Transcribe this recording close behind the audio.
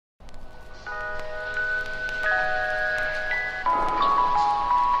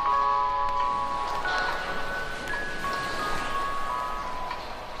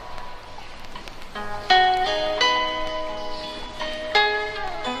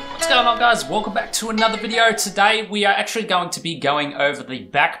going on, guys? Welcome back to another video. Today we are actually going to be going over the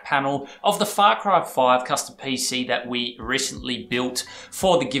back panel of the Far Cry 5 custom PC that we recently built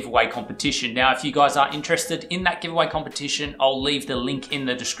for the giveaway competition. Now, if you guys are interested in that giveaway competition, I'll leave the link in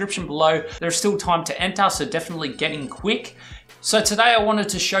the description below. There's still time to enter, so definitely get in quick. So today I wanted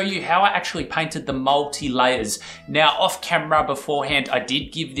to show you how I actually painted the multi-layers. Now, off camera beforehand, I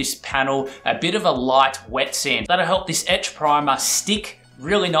did give this panel a bit of a light wet sand. That'll help this etch primer stick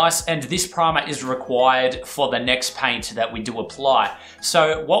really nice, and this primer is required for the next paint that we do apply.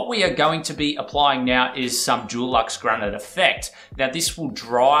 So what we are going to be applying now is some Dulux Granite Effect. Now this will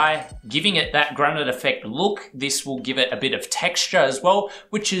dry, giving it that granite effect look. This will give it a bit of texture as well,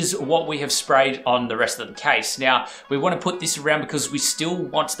 which is what we have sprayed on the rest of the case. Now we want to put this around because we still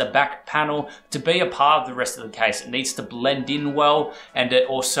want the back panel to be a part of the rest of the case. It needs to blend in well, and it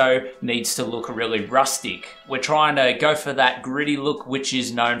also needs to look really rustic. We're trying to go for that gritty look, which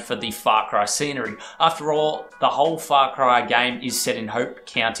is known for the Far Cry scenery. After all, the whole Far Cry game is set in Hope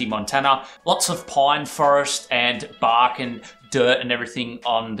County, Montana. Lots of pine forest and bark and dirt and everything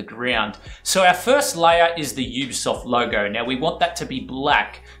on the ground. So our first layer is the Ubisoft logo. Now we want that to be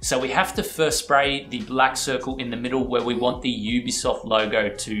black, so we have to first spray the black circle in the middle where we want the Ubisoft logo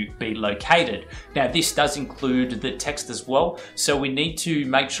to be located. Now this does include the text as well, so we need to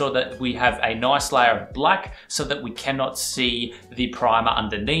make sure that we have a nice layer of black so that we cannot see the primer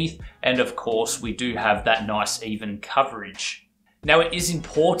underneath, and of course we do have that nice even coverage. Now it is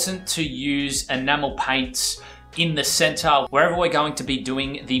important to use enamel paints in the center wherever we're going to be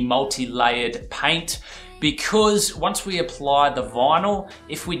doing the multi-layered paint, because once we apply the vinyl,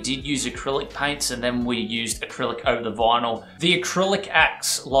 if we did use acrylic paints and then we used acrylic over the vinyl, the acrylic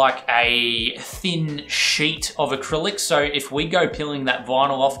acts like a thin sheet of acrylic. So if we go peeling that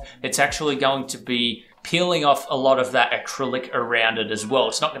vinyl off, it's actually going to be peeling off a lot of that acrylic around it as well.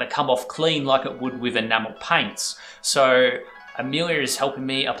 It's not going to come off clean like it would with enamel paints. So Amelia is helping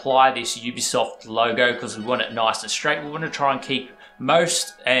me apply this Ubisoft logo because we want it nice and straight. We want to try and keep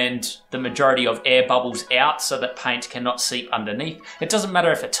most and the majority of air bubbles out so that paint cannot seep underneath. It doesn't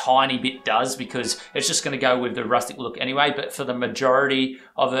matter if a tiny bit does, because it's just going to go with the rustic look anyway, but for the majority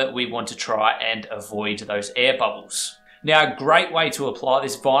of it, we want to try and avoid those air bubbles. Now, a great way to apply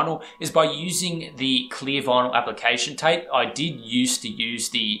this vinyl is by using the clear vinyl application tape. I did used to use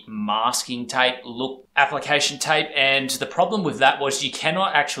the masking tape look application tape, and the problem with that was you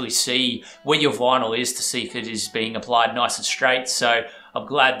cannot actually see where your vinyl is to see if it is being applied nice and straight. So I'm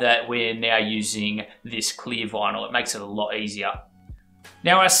glad that we're now using this clear vinyl. It makes it a lot easier.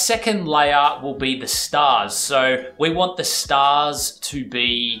 Now our second layer will be the stars. So we want the stars to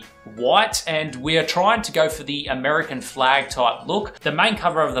be white, and we are trying to go for the American flag type look. The main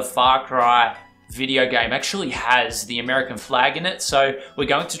cover of the Far Cry video game actually has the American flag in it, so we're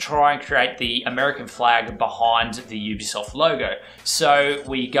going to try and create the American flag behind the Ubisoft logo. So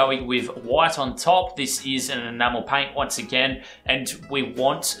we're going with white on top. This is an enamel paint once again, and we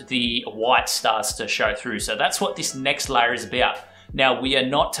want the white stars to show through. So that's what this next layer is about. Now, we are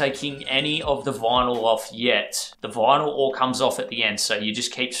not taking any of the vinyl off yet. The vinyl all comes off at the end, so you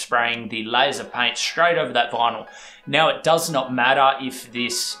just keep spraying the layers of paint straight over that vinyl. Now, it does not matter if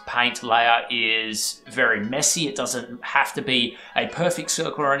this paint layer is very messy. It doesn't have to be a perfect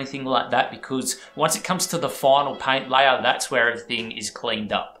circle or anything like that, because once it comes to the final paint layer, that's where everything is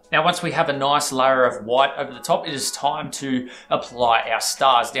cleaned up. Now, once we have a nice layer of white over the top, it is time to apply our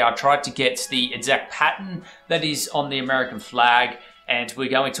stars. Now, I tried to get the exact pattern that is on the American flag, and we're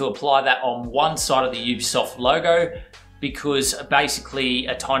going to apply that on one side of the Ubisoft logo, because basically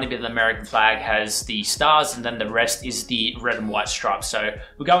a tiny bit of the American flag has the stars and then the rest is the red and white stripes. So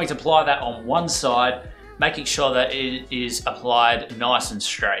we're going to apply that on one side, making sure that it is applied nice and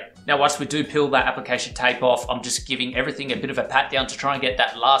straight. Now, once we do peel that application tape off, I'm just giving everything a bit of a pat down to try and get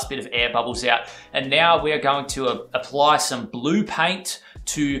that last bit of air bubbles out. And now we are going to apply some blue paint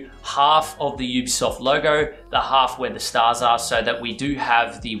to half of the Ubisoft logo, the half where the stars are, so that we do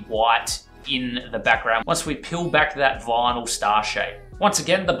have the white in the background once we peel back that vinyl star shape. Once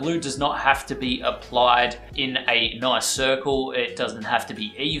again, the blue does not have to be applied in a nice circle. It doesn't have to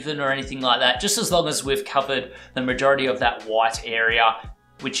be even or anything like that, just as long as we've covered the majority of that white area,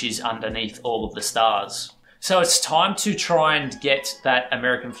 which is underneath all of the stars. So it's time to try and get that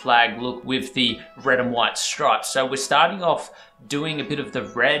American flag look with the red and white stripes. So we're starting off doing a bit of the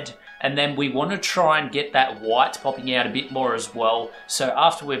red, and then we want to try and get that white popping out a bit more as well. So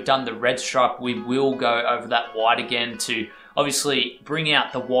after we've done the red stripe, we will go over that white again to obviously bring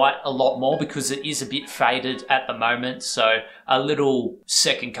out the white a lot more because it is a bit faded at the moment. So a little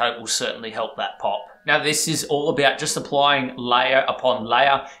second coat will certainly help that pop. Now this is all about just applying layer upon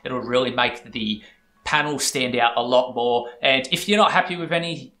layer. It'll really make the panel stand out a lot more. And if you're not happy with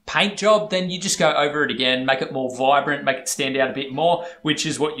any paint job, then you just go over it again, make it more vibrant, make it stand out a bit more, which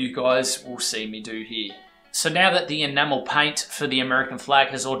is what you guys will see me do here. So now that the enamel paint for the American flag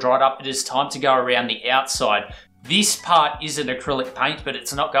has all dried up, it is time to go around the outside. This part is an acrylic paint, but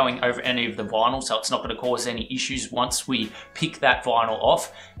it's not going over any of the vinyl, so it's not going to cause any issues once we pick that vinyl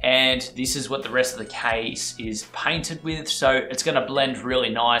off. And this is what the rest of the case is painted with, so it's going to blend really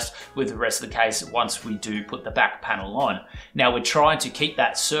nice with the rest of the case once we do put the back panel on. Now we're trying to keep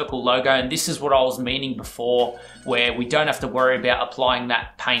that circle logo, and this is what I was meaning before, where we don't have to worry about applying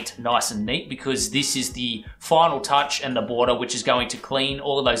that paint nice and neat, because this is the final touch and the border, which is going to clean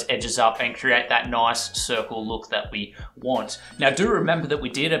all of those edges up and create that nice circle look that we want. Now do remember that we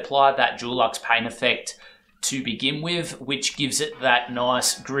did apply that Dulux paint effect to begin with, which gives it that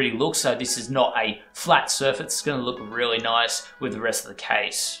nice gritty look. So this is not a flat surface, it's going to look really nice with the rest of the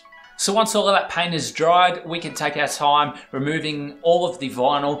case. So once all of that paint is dried, we can take our time removing all of the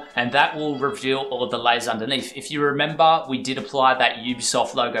vinyl, and that will reveal all of the layers underneath. If you remember, we did apply that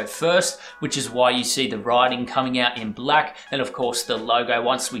Ubisoft logo first, which is why you see the writing coming out in black. And of course the logo,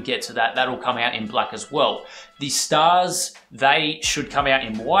 once we get to that, that'll come out in black as well. The stars, they should come out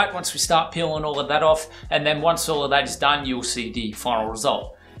in white once we start peeling all of that off. And then once all of that is done, you'll see the final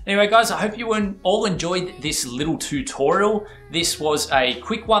result. Anyway guys, I hope you all enjoyed this little tutorial. This was a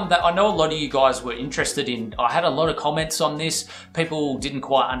quick one that I know a lot of you guys were interested in. I had a lot of comments on this. People didn't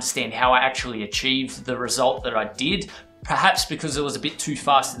quite understand how I actually achieved the result that I did. Perhaps because it was a bit too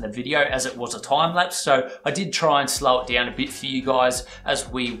fast in the video as it was a time lapse. So I did try and slow it down a bit for you guys as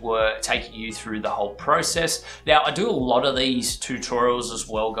we were taking you through the whole process. Now I do a lot of these tutorials as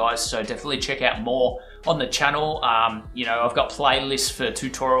well guys, so definitely check out more on the channel. You know, I've got playlists for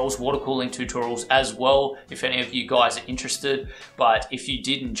tutorials, water cooling tutorials as well, if any of you guys are interested. But if you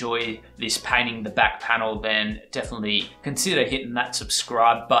did enjoy this painting the back panel, then definitely consider hitting that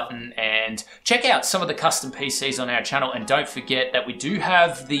subscribe button and check out some of the custom PCs on our channel. And don't forget that we do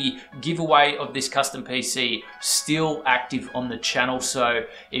have the giveaway of this custom PC still active on the channel. So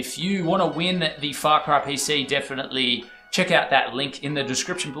if you want to win the Far Cry PC, definitely check out that link in the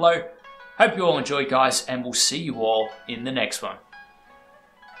description below. Hope you all enjoyed guys, and we'll see you all in the next one.